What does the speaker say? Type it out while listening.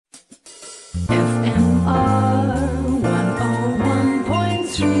FMR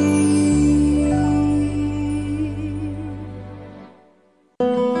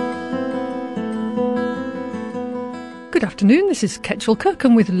Good afternoon, this is Ketchel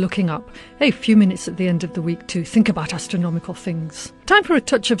Kirkham with Looking Up, a few minutes at the end of the week to think about astronomical things. Time for a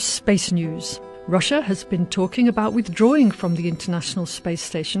touch of space news. Russia has been talking about withdrawing from the International Space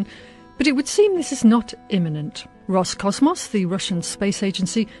Station, but it would seem this is not imminent. Roscosmos, the Russian space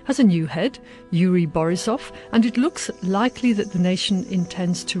agency, has a new head, Yuri Borisov, and it looks likely that the nation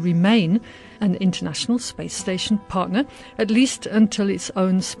intends to remain an International Space Station partner, at least until its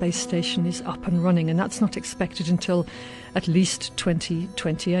own space station is up and running, and that's not expected until at least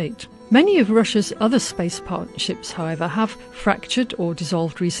 2028. Many of Russia's other space partnerships, however, have fractured or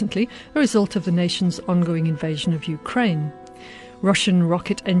dissolved recently, a result of the nation's ongoing invasion of Ukraine. Russian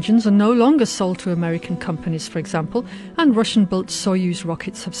rocket engines are no longer sold to American companies, for example, and Russian-built Soyuz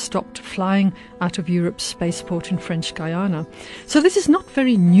rockets have stopped flying out of Europe's spaceport in French Guiana. So this is not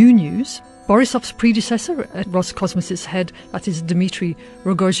very new news. Borisov's predecessor at Roscosmos's head, that is Dmitry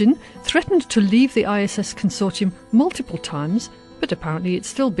Rogozhin, threatened to leave the ISS consortium multiple times, but apparently it's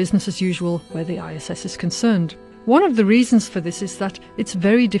still business as usual where the ISS is concerned. One of the reasons for this is that it's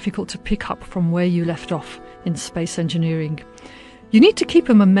very difficult to pick up from where you left off in space engineering. You need to keep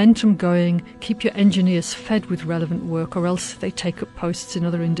a momentum going, keep your engineers fed with relevant work, or else they take up posts in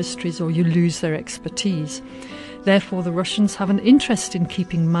other industries or you lose their expertise. Therefore, the Russians have an interest in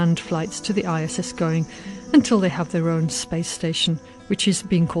keeping manned flights to the ISS going until they have their own space station, which is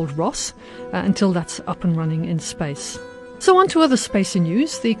being called Ross, until that's up and running in space. So on to other space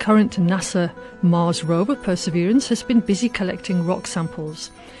news. The current NASA Mars rover, Perseverance, has been busy collecting rock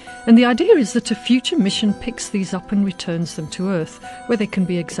samples. And the idea is that a future mission picks these up and returns them to Earth, where they can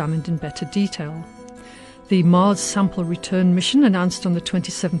be examined in better detail. The Mars Sample Return mission, announced on the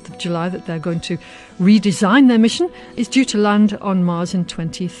 27th of July that they're going to redesign their mission, is due to land on Mars in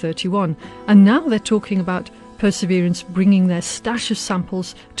 2031. And now they're talking about Perseverance bringing their stash of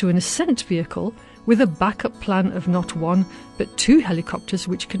samples to an ascent vehicle with a backup plan of not one, but 2 helicopters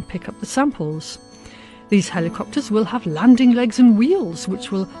which can pick up the samples. These helicopters will have landing legs and wheels,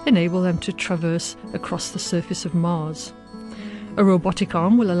 which will enable them to traverse across the surface of Mars. A robotic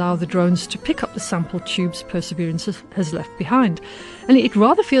arm will allow the drones to pick up the sample tubes Perseverance has left behind. And it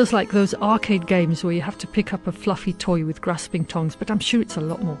rather feels like those arcade games where you have to pick up a fluffy toy with grasping tongs, but I'm sure it's a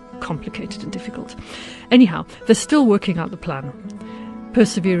lot more complicated and difficult. Anyhow, they're still working out the plan.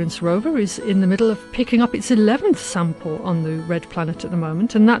 Perseverance rover is in the middle of picking up its 11th sample on the red planet at the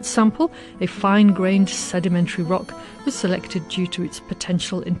moment, and that sample, a fine-grained sedimentary rock, was selected due to its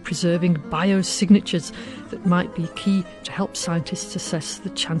potential in preserving biosignatures that might be key to help scientists assess the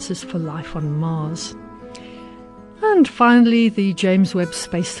chances for life on Mars. And finally, the James Webb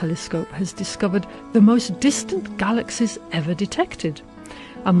Space Telescope has discovered the most distant galaxies ever detected.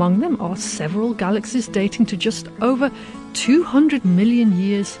 Among them are several galaxies dating to just over 200 million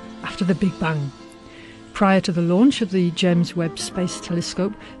years after the Big Bang. Prior to the launch of the James Webb Space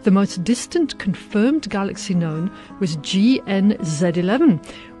Telescope, the most distant confirmed galaxy known was GN-Z11,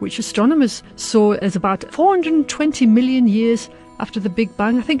 which astronomers saw as about 420 million years after the Big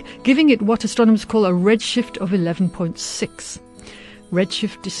Bang, I think, giving it what astronomers call a redshift of 11.6.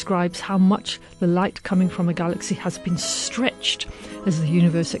 Redshift describes how much the light coming from a galaxy has been stretched as the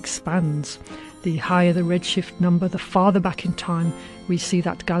universe expands. The higher the redshift number, the farther back in time we see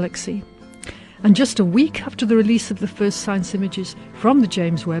that galaxy. And just a week after the release of the first science images from the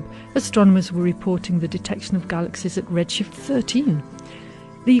James Webb, astronomers were reporting the detection of galaxies at redshift 13.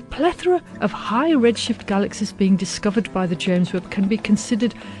 The plethora of high redshift galaxies being discovered by the James Webb can be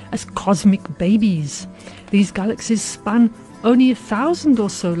considered as cosmic babies. These galaxies span only 1,000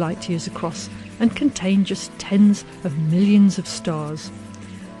 or so light years across and contain just tens of millions of stars.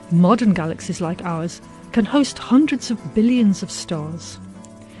 Modern galaxies like ours can host hundreds of billions of stars.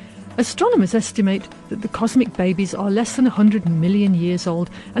 Astronomers estimate that the cosmic babies are less than 100 million years old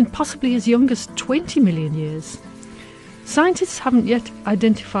and possibly as young as 20 million years. Scientists haven't yet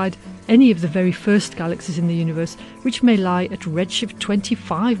identified any of the very first galaxies in the universe, which may lie at redshift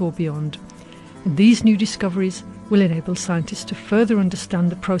 25 or beyond. And these new discoveries will enable scientists to further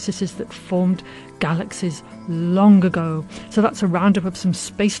understand the processes that formed galaxies long ago. So that's a roundup of some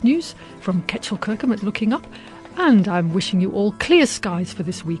space news from Ketchel Kirkham at Looking Up, and I'm wishing you all clear skies for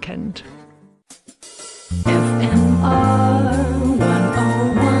this weekend.